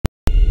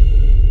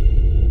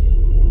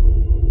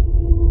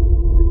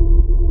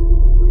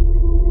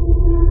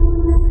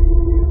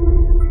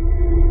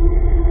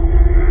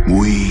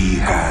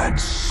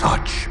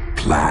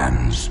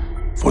plans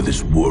for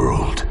this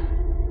world.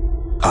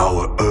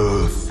 Our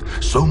Earth,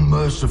 so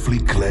mercifully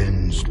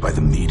cleansed by the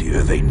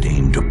meteor they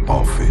named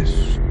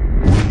Apophis.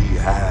 We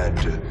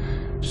had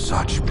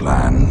such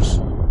plans,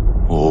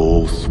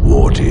 all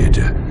thwarted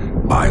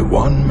by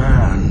one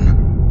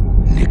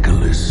man,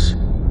 Nicholas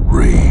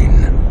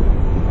Rain.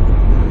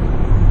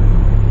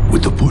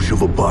 With the push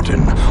of a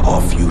button,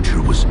 our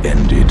future was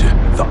ended.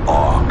 The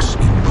arcs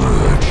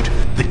emerged.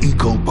 The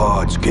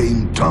ecopods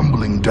came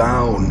tumbling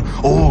down,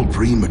 all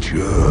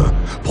premature,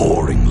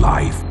 pouring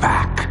life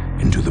back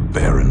into the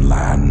barren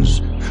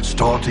lands,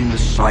 starting the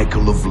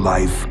cycle of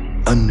life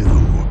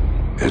anew,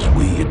 as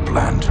we had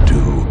planned to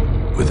do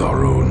with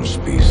our own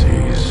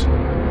species.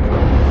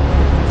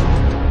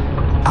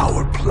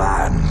 Our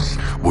plans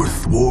were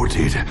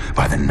thwarted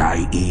by the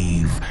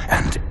naive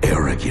and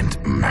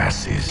arrogant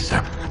masses.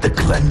 The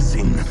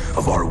cleansing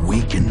of our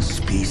weakened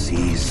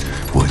species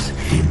was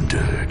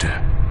hindered.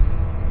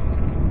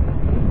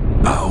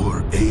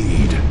 Our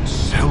aid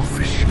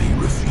selfishly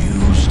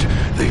refused.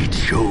 They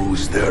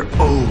chose their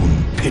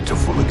own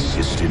pitiful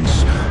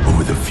existence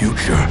over the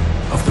future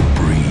of the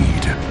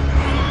breed.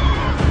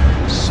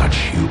 Such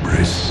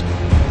hubris.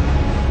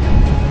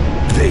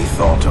 They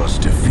thought us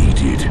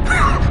defeated.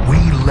 We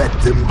let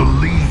them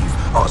believe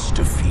us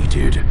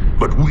defeated.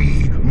 But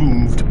we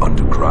moved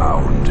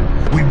underground.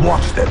 We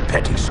watched their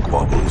petty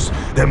squabbles,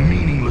 their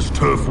meaningless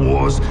turf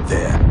wars,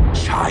 their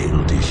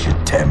childish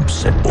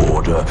attempts at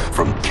order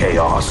from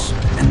chaos,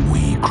 and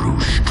we grew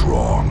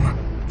strong.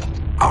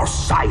 Our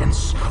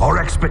science, our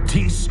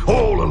expertise,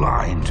 all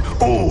aligned,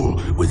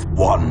 all with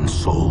one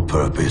sole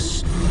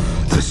purpose: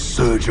 the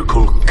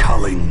surgical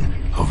culling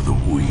of the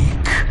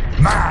weak.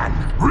 Man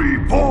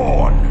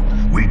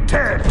reborn! We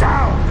tear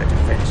down their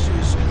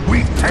defenses.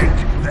 We take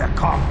their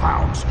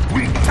compounds.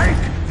 We take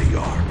the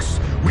arcs.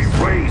 We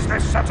raise their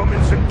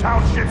settlements and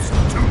townships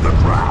to the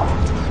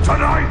ground.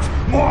 Tonight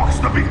marks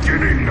the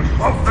beginning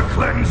of the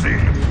cleansing.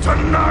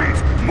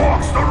 Tonight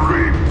marks the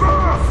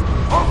rebirth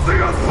of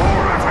the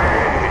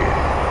authority!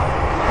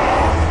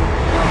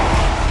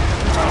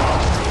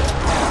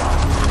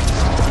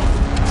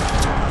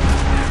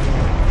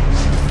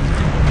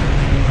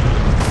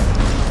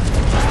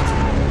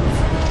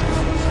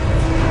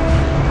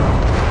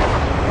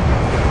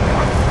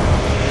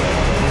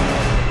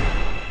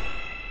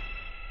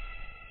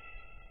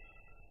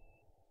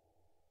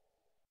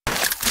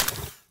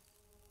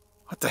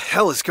 What the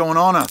hell is going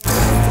on out there?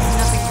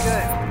 Nothing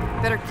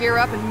good. Better gear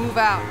up and move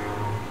out.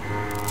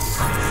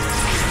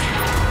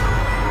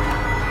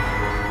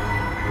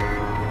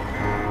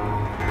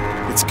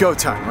 It's go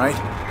time, right?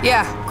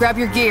 Yeah, grab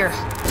your gear.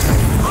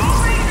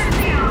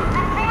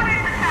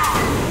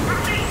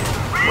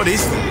 What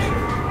is that?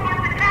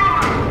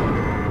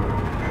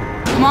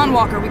 Come on,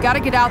 Walker, we gotta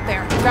get out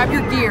there. Grab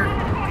your gear.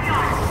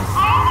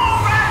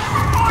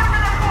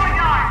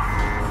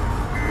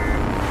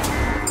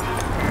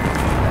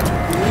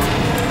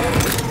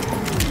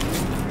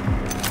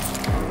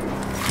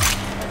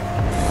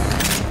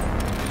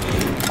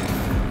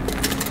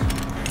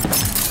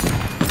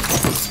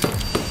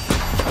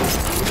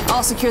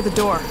 I'll secure the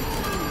door.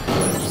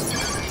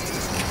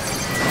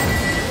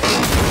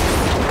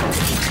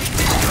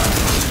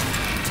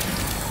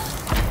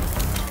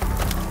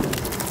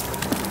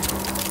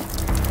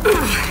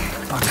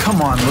 Oh,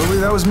 come on, Lily,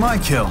 that was my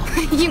kill.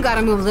 You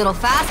gotta move a little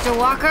faster,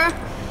 Walker.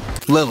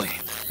 Lily,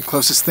 the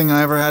closest thing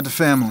I ever had to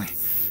family.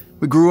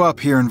 We grew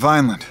up here in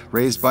Vineland,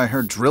 raised by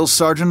her drill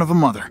sergeant of a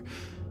mother.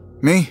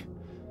 Me?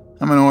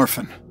 I'm an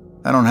orphan.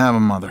 I don't have a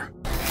mother.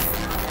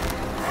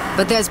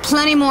 But there's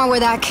plenty more where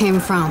that came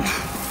from.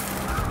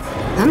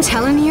 I'm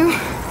telling you,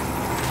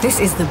 this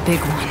is the big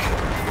one.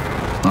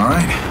 All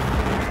right.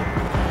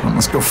 Well,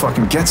 let's go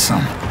fucking get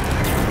some.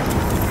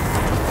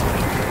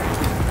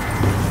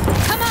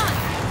 Come on!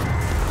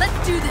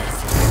 Let's do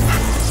this!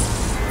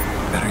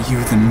 Better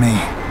you than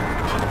me.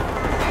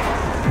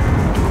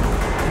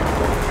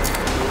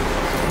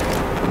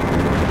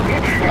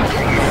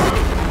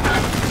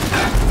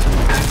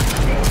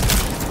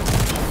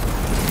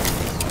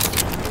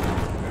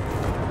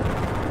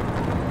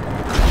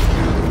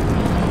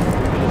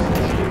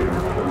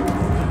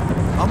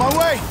 On my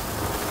way!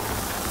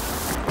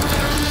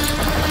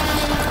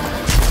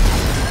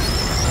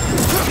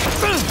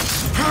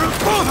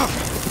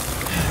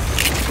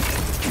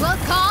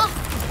 Close call?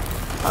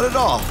 Not at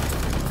all.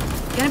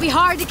 Gonna be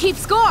hard to keep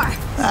score.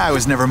 I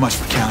was never much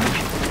for counting.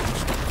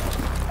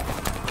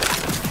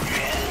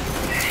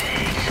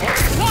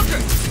 Walker!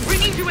 We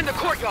need you in the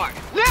courtyard!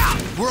 Now!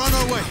 We're on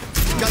our way.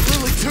 Got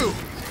Lily too.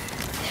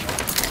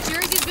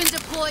 Jersey's been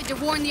deployed to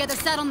warn the other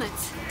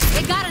settlements.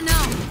 They gotta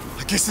know.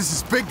 I guess this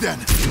is big then.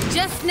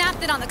 Just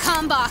snapped it on the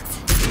comm box.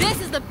 This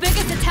is the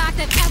biggest attack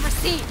they've ever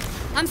seen.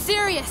 I'm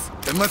serious.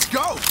 Then let's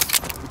go.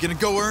 We're gonna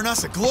go earn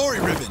us a glory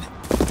ribbon.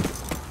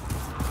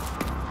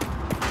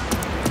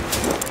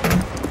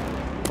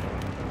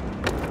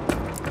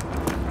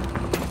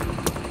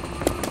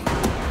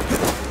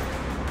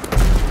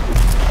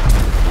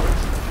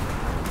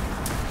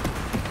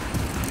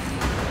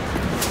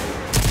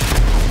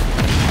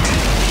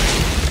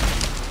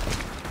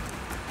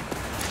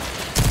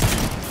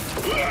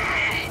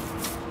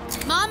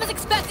 Mom is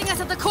expecting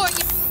us at the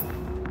courtyard.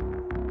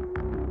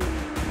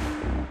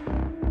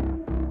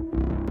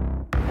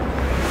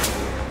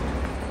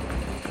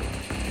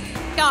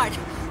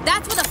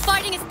 That's where the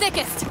fighting is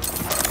thickest.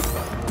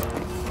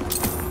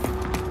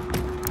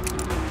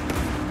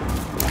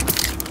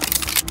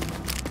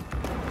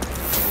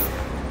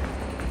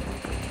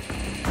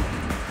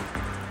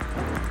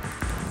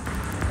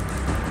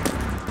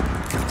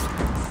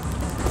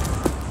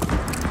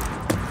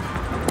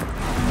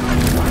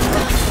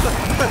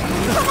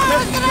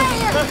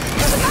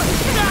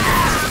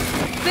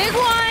 Big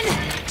one!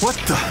 What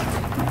the?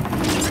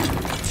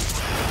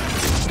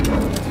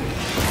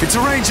 It's a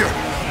ranger!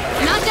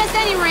 Not just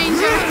any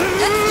ranger.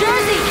 That's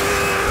Jersey!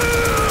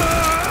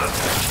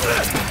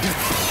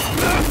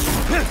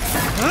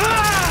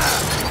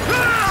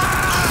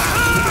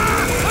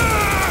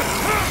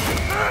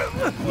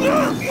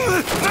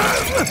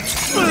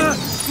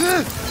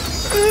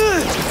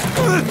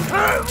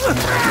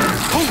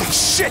 Holy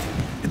shit!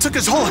 It took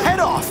his whole head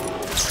off!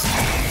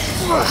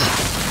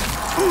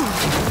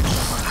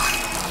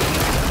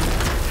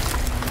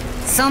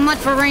 So much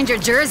for Ranger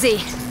Jersey.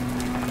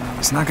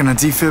 He's not gonna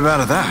defib out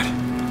of that.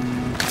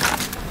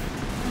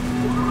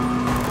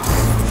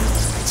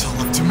 It's all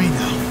up to me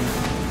now.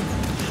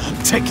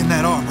 I'm taking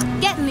that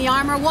armor. Get in the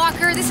armor,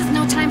 Walker. This is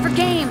no time for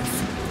games.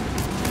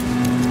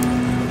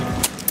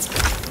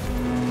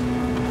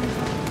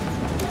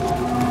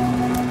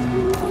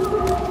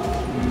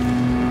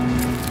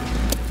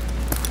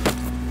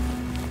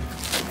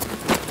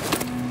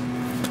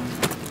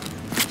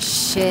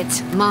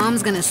 Shit,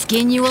 Mom's gonna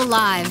skin you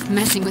alive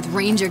messing with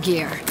Ranger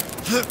gear.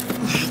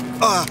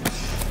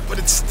 But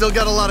it's still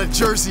got a lot of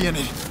Jersey in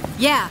it.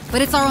 Yeah,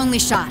 but it's our only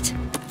shot.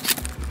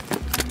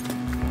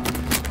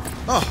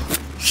 Oh,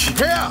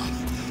 yeah!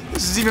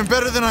 This is even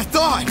better than I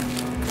thought!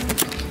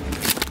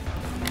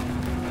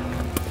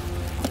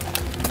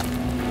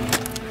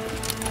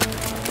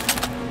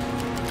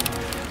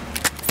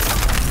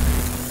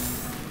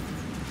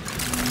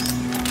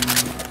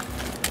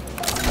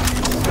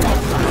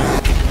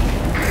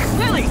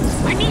 Lily,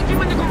 I need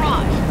you in the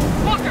garage.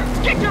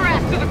 Walker, get your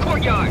ass to the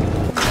courtyard.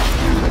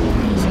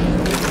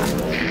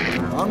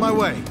 On my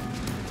way.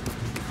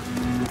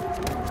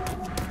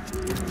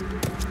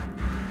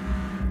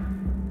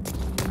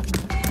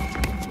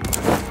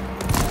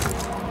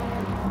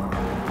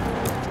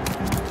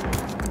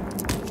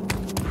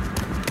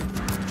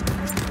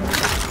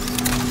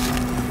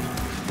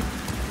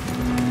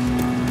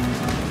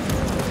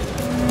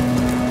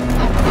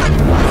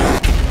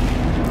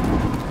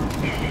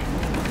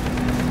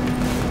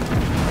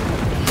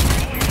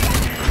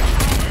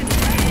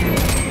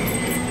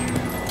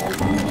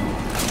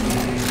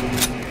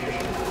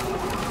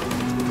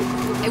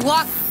 Hey,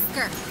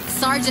 Walker,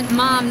 Sergeant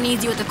Mom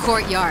needs you at the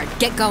courtyard.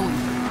 Get going.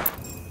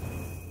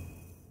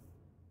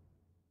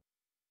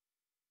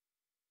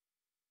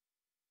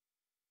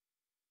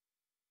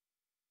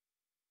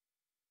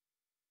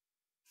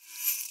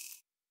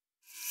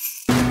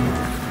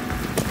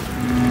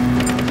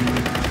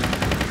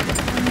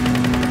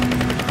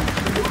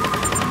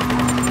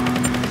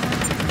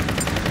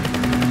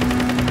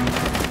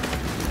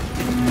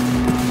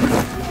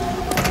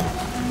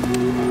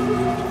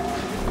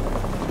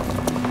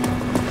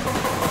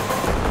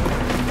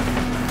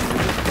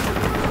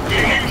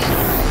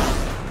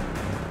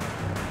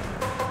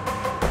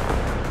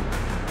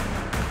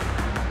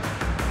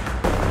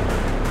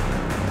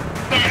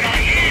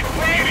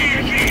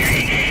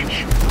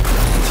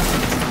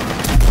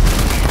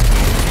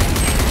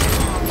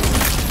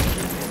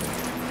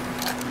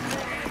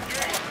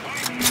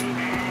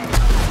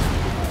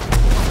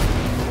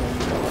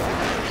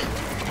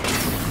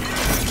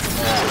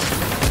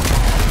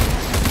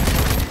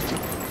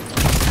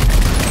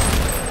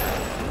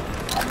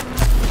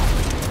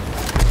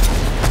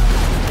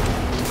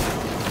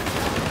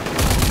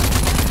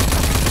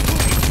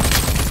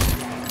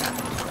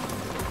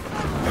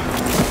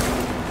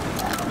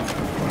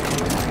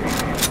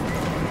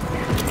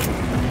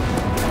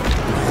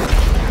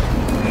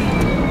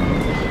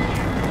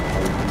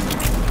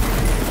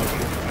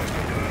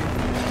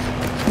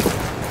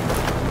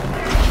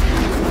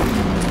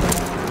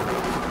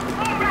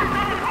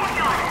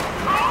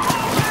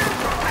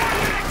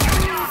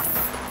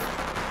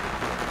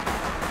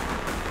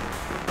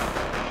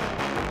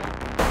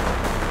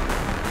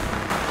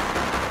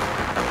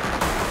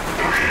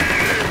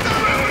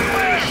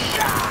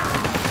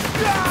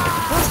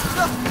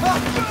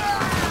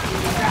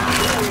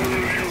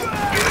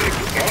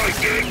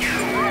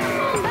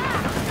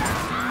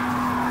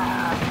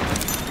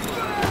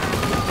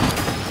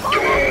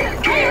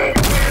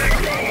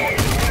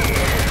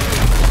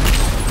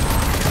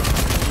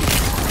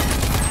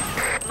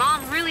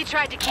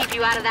 Tried to keep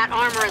you out of that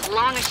armor as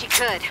long as she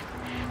could.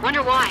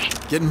 Wonder why.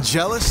 Getting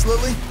jealous,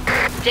 Lily?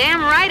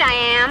 Damn right I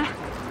am.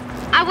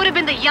 I would have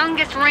been the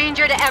youngest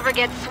ranger to ever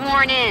get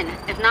sworn in,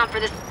 if not for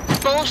this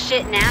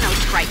bullshit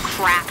nanostrike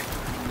crap.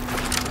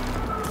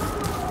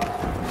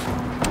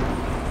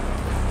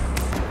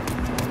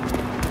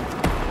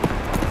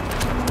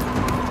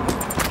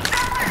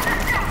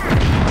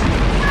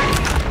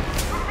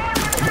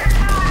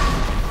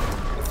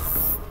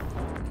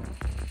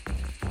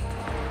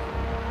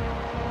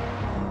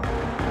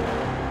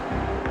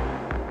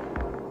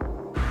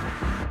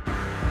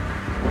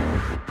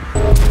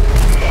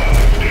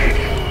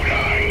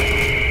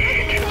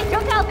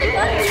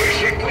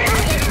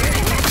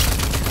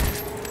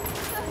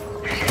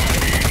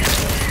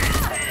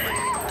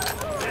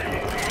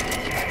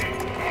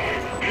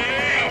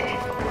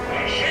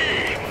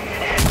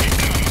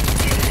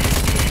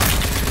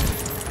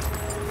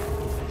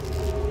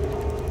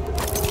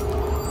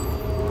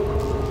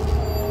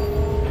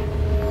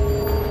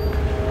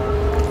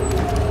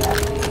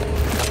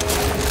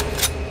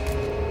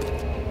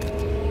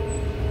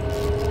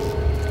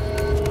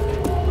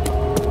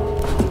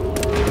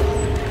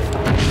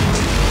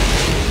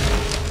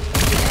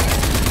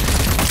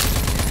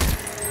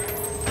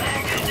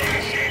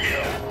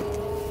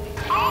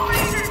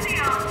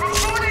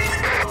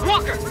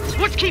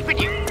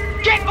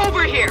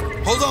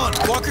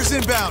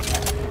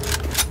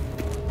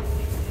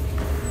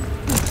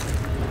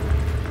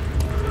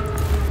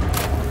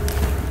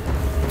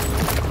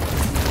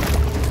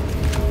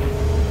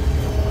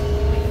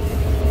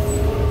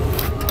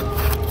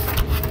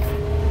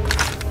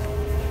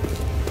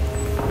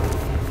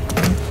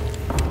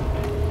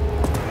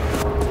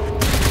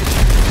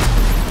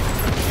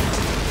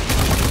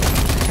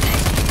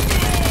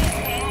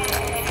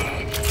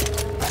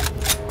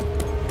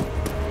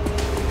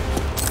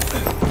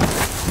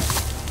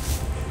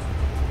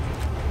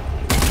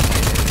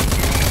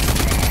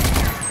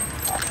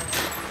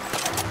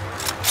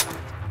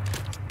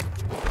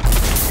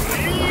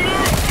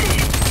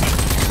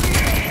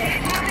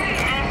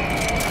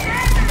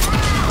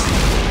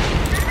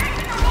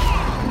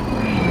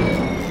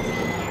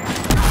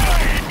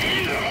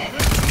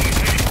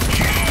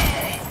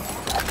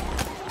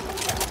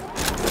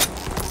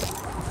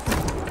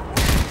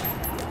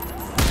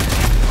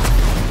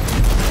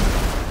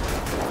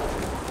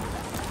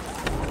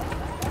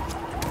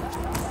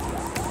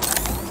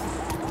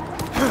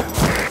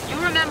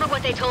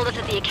 what they told us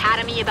at the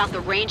Academy about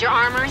the Ranger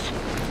armors?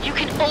 You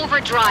can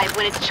overdrive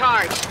when it's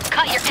charged.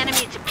 Cut your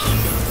enemies to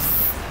pieces.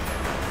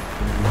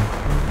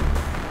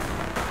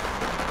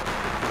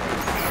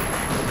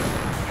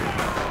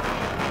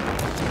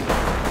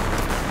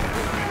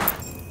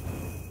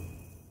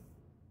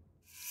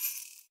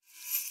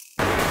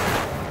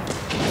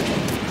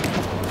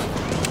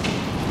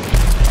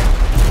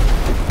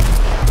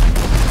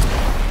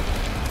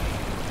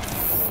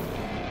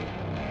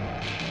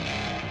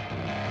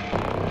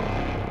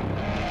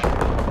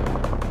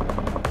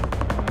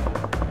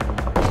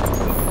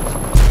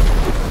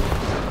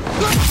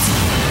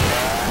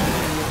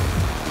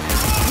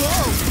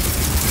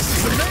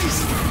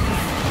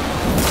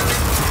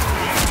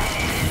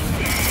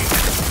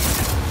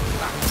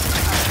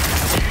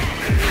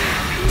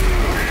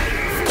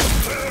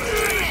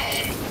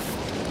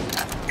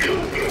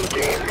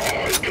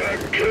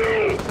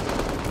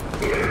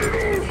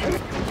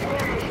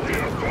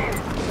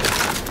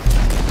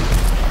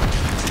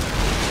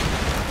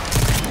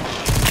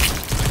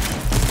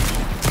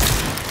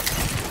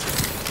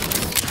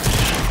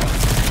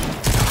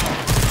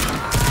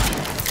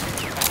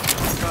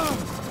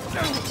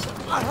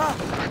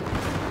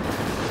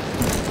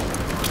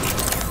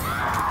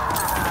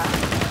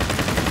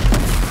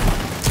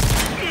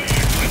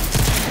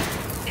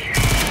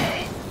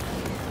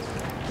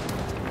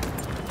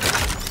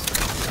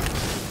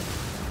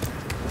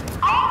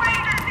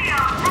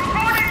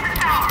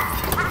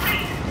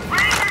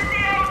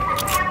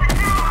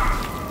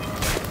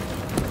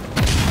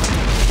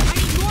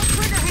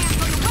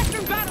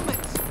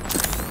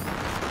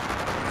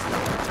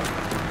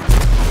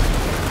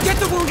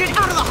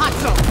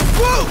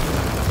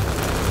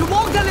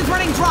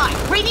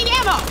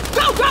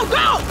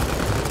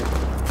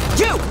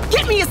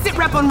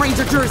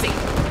 Ranger jersey.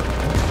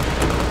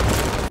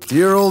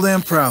 Dear old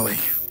Aunt Prowley,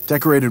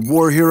 decorated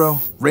war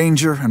hero,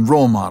 ranger, and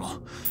role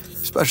model,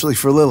 especially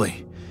for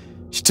Lily.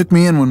 She took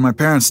me in when my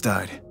parents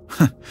died.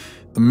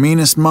 The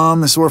meanest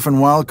mom this orphan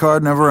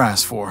wildcard never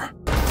asked for.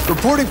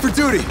 Reporting for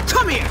duty.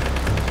 Come here.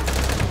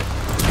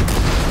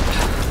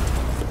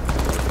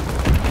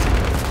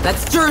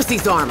 That's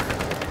Jersey's armor.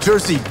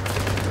 Jersey,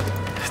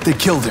 they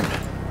killed him.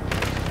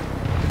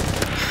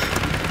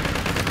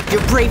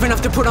 You're brave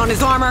enough to put on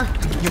his armor?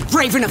 You're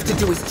brave enough to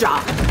do his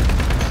job.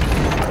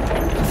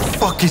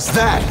 Fuck is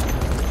that?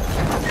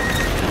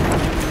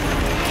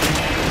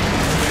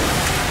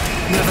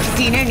 Never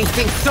seen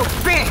anything so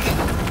big.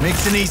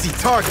 Makes an easy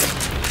target.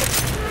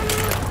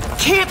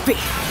 Can't be.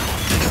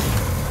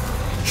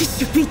 He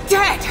should be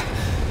dead.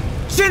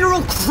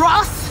 General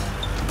Cross?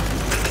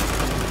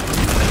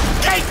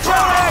 Hey,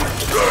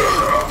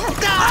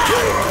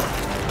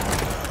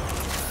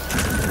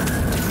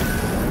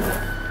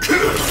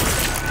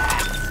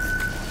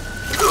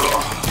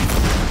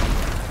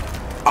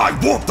 I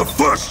want the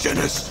first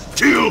Genis.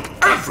 Kill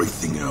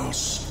everything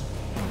else.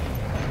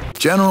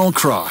 General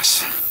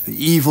Cross, the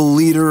evil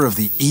leader of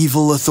the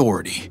evil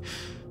authority.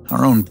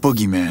 Our own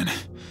boogeyman.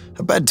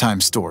 A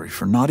bedtime story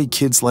for naughty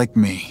kids like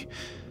me.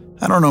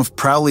 I don't know if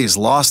Prowley has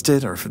lost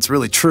it or if it's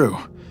really true.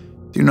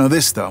 Do know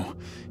this, though.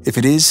 If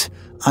it is,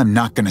 I'm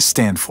not gonna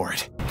stand for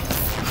it.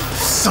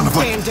 Son of a...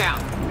 Stand down.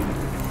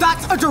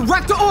 That's a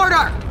direct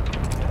order!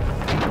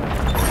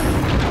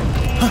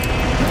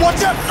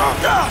 Watch out!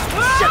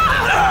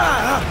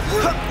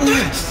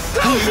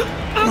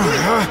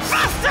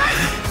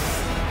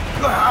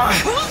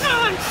 Hold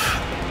on!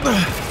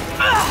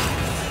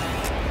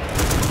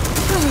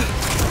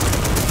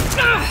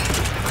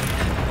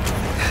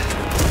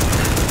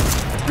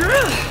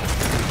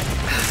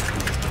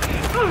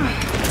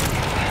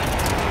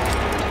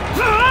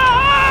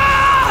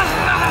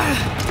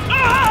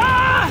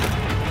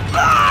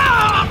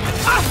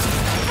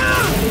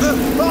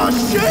 Oh,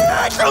 shit!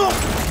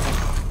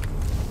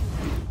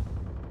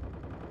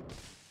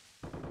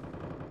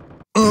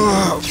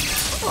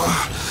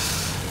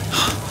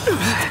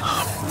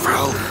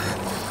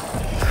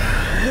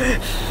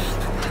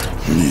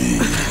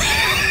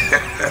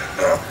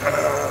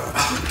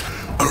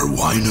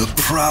 Erwina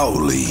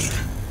Prowley,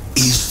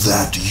 is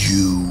that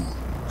you?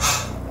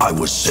 I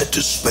was set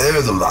to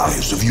spare the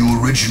lives of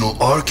you original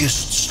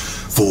Archists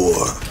for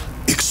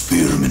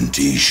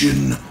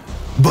experimentation.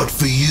 But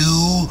for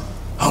you,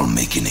 I'll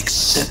make an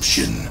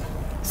exception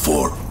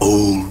for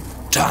old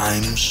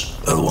times,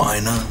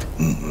 Erwina.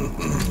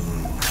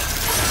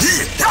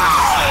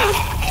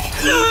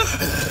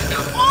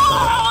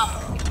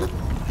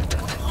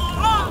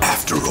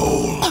 After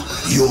all,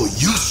 your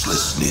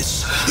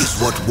uselessness is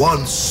what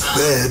once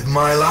spared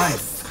my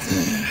life.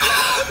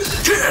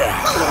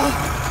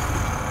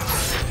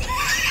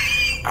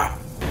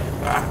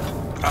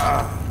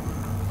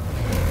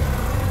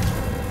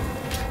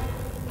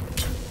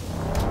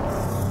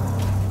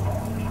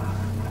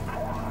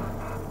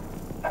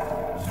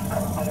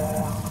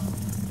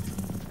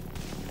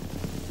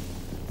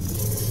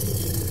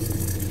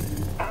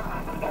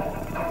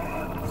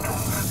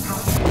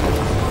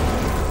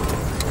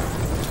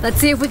 Let's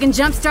see if we can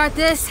jumpstart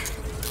this.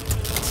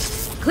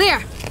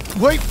 Clear.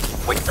 Wait,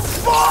 the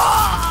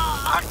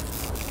fuck!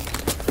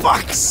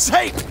 fuck's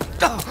sake!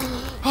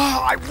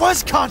 I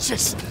was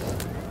conscious!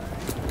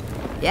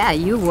 Yeah,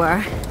 you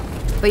were.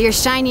 But your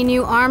shiny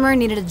new armor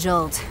needed a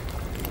jolt.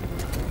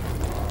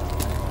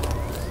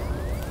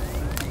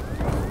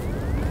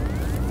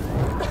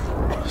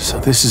 So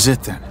this is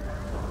it then?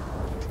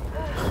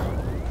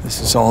 This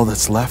is all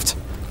that's left?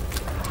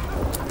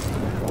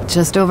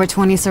 Just over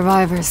 20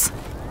 survivors.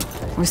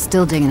 We're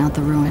still digging out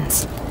the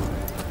ruins.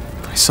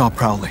 I saw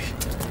Prowley.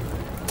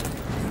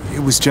 It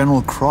was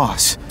General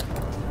Cross.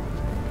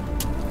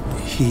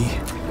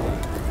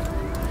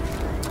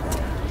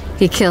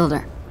 He killed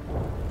her.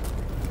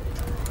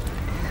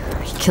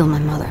 He killed my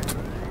mother.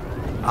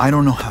 I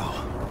don't know how.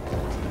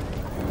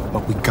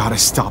 But we gotta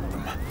stop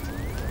them.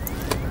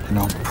 And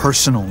I'll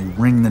personally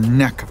wring the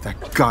neck of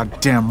that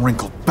goddamn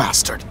wrinkled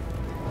bastard.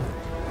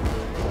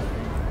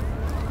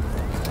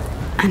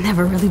 I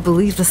never really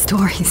believed the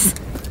stories.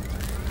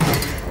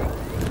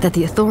 That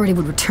the Authority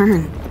would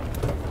return.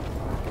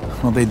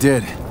 Well, they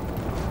did.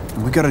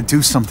 And we gotta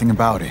do something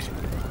about it.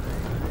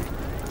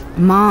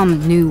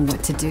 Mom knew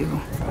what to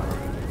do.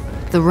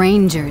 The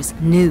Rangers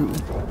knew.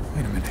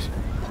 Wait a minute.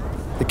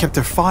 They kept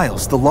their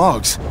files, the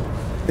logs.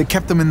 They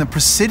kept them in the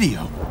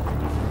Presidio.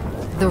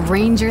 The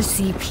Ranger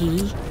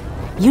CP?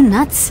 You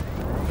nuts?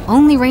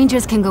 Only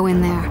Rangers can go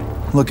in there.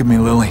 Look at me,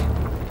 Lily.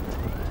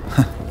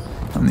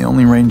 I'm the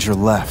only Ranger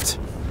left.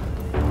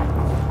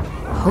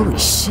 Holy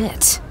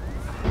shit.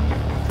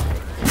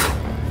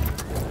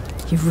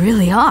 You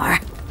really are.